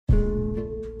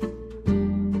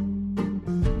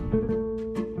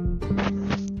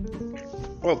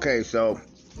Okay, so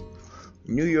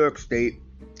New York State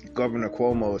Governor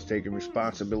Cuomo is taking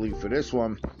responsibility for this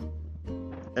one.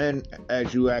 And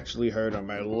as you actually heard on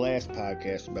my last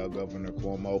podcast about Governor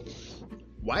Cuomo,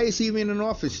 why is he even in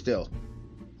office still?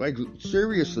 Like,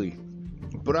 seriously.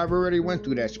 But I've already went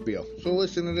through that spiel. So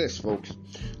listen to this, folks.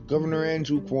 Governor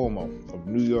Andrew Cuomo of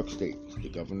New York State, the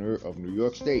governor of New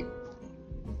York State.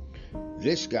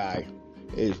 This guy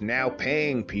is now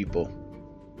paying people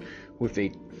with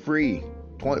a free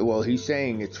he's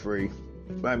saying it's free.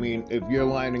 I mean, if you're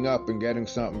lining up and getting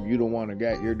something you don't want to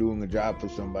get, you're doing a job for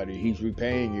somebody, he's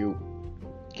repaying you.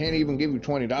 Can't even give you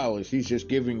 $20. He's just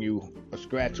giving you a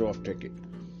scratch-off ticket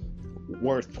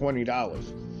worth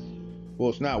 $20. Well,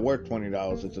 it's not worth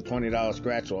 $20. It's a $20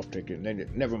 scratch-off ticket.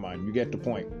 Never mind. You get the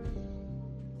point.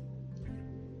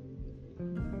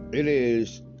 It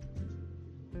is,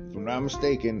 if I'm not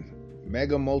mistaken,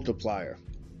 mega multiplier.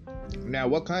 Now,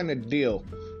 what kind of deal,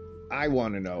 I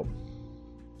want to know,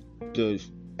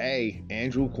 does A,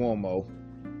 Andrew Cuomo,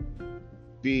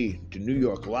 B, the New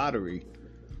York Lottery,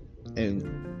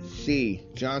 and C,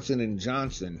 Johnson &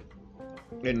 Johnson,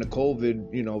 and the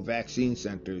COVID, vaccine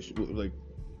centers, like,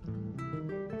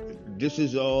 this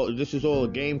is all a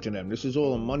game to them. This is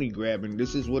all a money grabbing.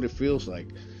 This is what it feels like.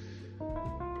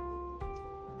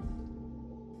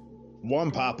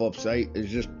 One pop-up site is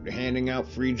just handing out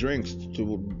free drinks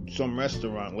to some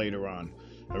restaurant later on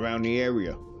around the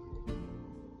area.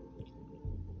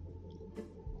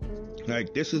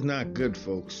 Like, this is not good,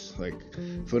 folks. Like,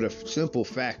 for the simple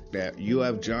fact that you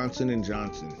have Johnson &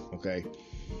 Johnson, okay?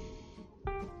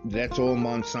 That's all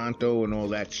Monsanto and all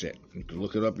that shit. You can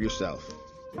look it up yourself.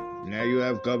 Now you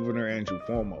have Governor Andrew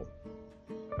Cuomo.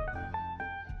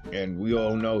 And we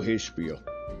all know his spiel.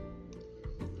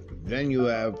 Then you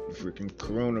have freaking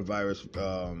coronavirus,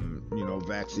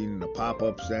 vaccine in the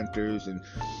pop-up centers, and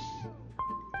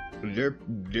they're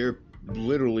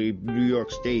literally, New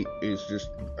York State is just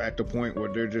at the point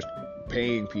where they're just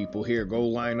paying people, here, go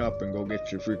line up and go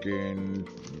get your freaking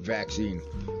vaccine.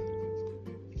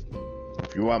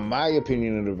 If you want my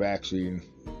opinion of the vaccine,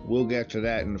 we'll get to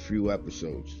that in a few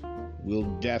episodes. We'll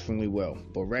definitely will.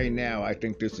 But right now, I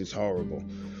think this is horrible.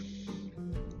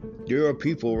 There are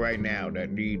people right now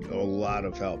that need a lot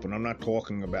of help, and I'm not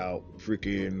talking about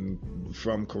freaking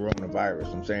from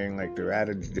coronavirus. I'm saying, like, they're at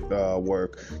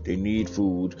work, they need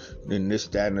food, and this,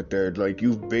 that, and the third. Like,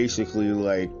 you've basically,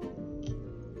 like,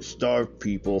 starved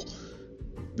people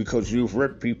because you've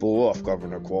ripped people off,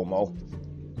 Governor Cuomo,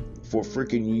 for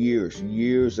freaking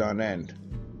years on end.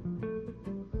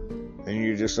 And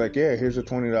you're just like, yeah, here's a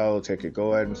 $20 ticket.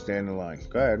 Go ahead and stand in line.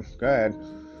 Go ahead.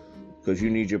 Because you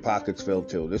need your pockets filled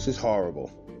too. This is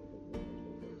horrible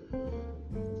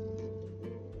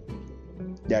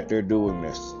that they're doing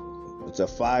this. It's a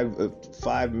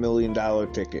 $5 million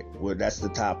ticket. Well, that's the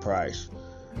top prize.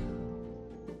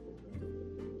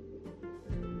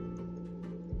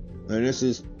 And this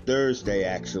is Thursday,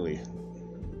 actually,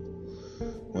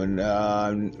 when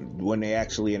they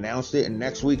actually announced it. And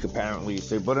next week, apparently, you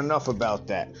say. But enough about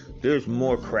that. There's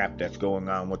more crap that's going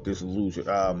on with this loser,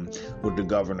 with the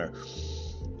governor.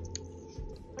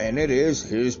 And it is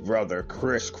his brother,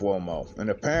 Chris Cuomo. And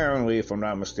apparently, if I'm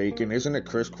not mistaken, isn't it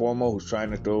Chris Cuomo who's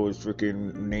trying to throw his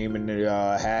freaking name in the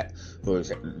hat?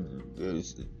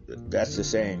 That's the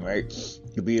saying, right?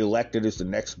 To be elected as the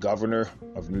next governor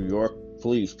of New York.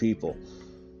 Please, people,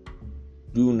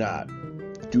 do not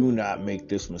make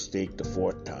this mistake the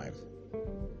fourth time.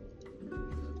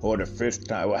 Or the fifth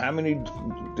time. Well, how many?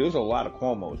 There's a lot of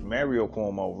Cuomos. Mario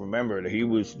Cuomo, remember that he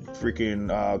was freaking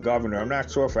governor. I'm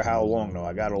not sure for how long, though.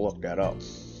 I gotta look that up.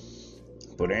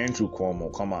 But Andrew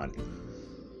Cuomo, come on.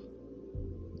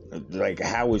 Like,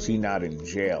 how is he not in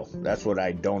jail? That's what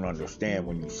I don't understand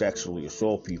when you sexually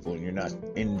assault people and you're not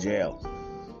in jail.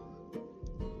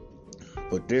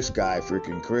 But this guy,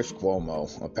 freaking Chris Cuomo,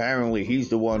 apparently he's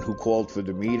the one who called for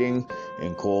the meeting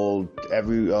and told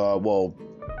Andrew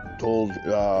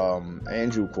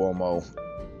Cuomo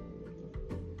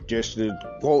just to,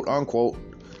 quote unquote,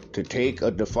 to take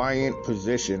a defiant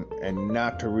position and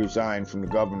not to resign from the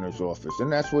governor's office.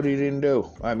 And that's what he didn't do.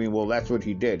 I mean, well, that's what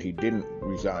he did. He didn't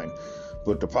resign.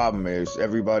 But the problem is,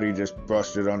 everybody just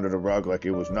brushed it under the rug like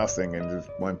it was nothing and just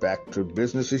went back to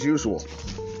business as usual.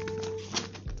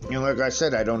 Like I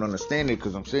said, I don't understand it,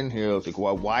 because I'm sitting here, I was like,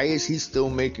 well, why is he still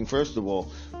making, first of all,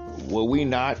 were we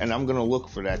not, and I'm going to look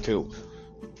for that too,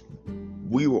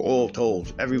 we were all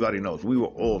told, everybody knows, we were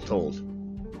all told,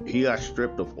 he got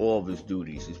stripped of all of his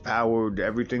duties, his power,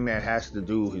 everything that has to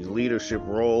do, his leadership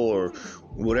role, or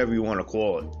whatever you want to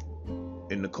call it,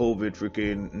 in the COVID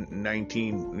freaking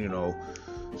 19,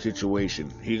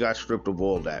 situation. He got stripped of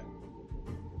all that.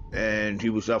 and he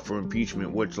was up for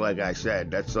impeachment, which, like I said,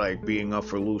 that's like being up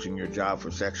for losing your job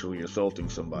for sexually assaulting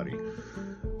somebody.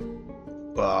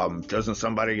 Doesn't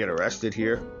somebody get arrested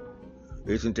here?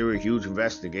 Isn't there a huge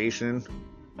investigation?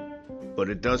 But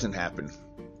it doesn't happen.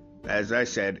 As I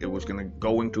said, it was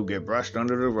going to get brushed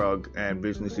under the rug and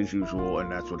business as usual,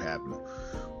 and that's what happened.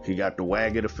 He got the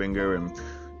wag of the finger and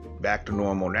back to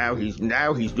normal. Now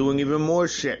he's doing even more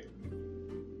shit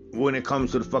when it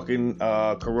comes to the fucking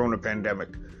corona pandemic.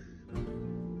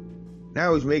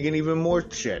 Now he's making even more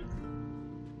shit.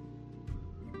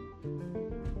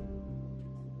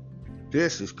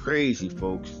 This is crazy,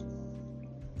 folks.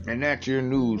 And that's your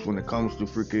news when it comes to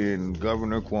freaking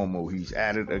Governor Cuomo. He's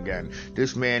at it again.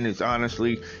 This man is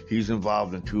he's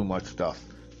involved in too much stuff.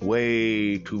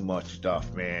 Way too much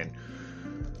stuff, man.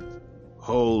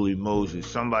 Holy Moses.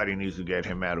 Somebody needs to get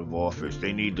him out of office.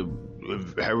 They need to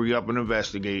hurry up and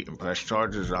investigate and press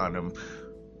charges on him.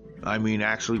 I mean,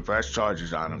 actually press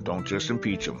charges on him. Don't just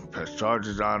impeach him. Press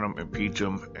charges on him, impeach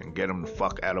him, and get him the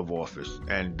fuck out of office.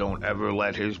 And don't ever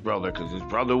let his brother, because his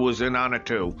brother was in on it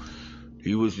too.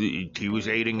 He was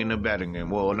aiding and abetting him.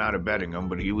 Well, not abetting him,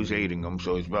 but he was aiding him,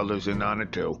 so his brother's in on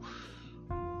it too.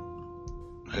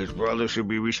 His brother should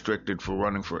be restricted for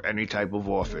running for any type of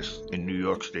office in New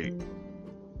York State.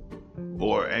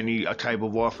 Or a type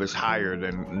of office higher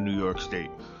than New York State.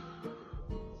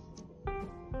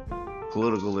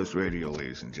 Politicalist Radio,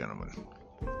 ladies and gentlemen.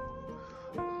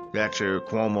 That's your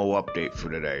Cuomo update for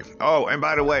today. Oh, and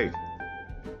by the way,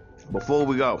 before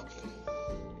we go,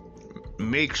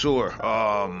 make sure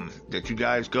that you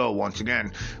guys go. Once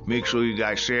again, make sure you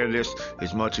guys share this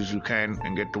as much as you can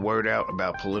and get the word out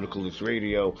about Politicalist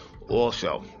Radio.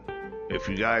 Also, if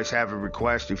you guys have a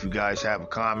request, if you guys have a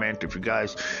comment, if you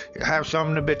guys have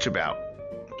something to bitch about,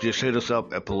 just hit us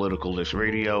up at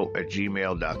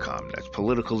politicalistradio@gmail.com. That's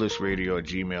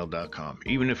politicalistradio@gmail.com.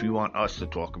 Even if you want us to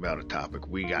talk about a topic,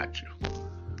 we got you.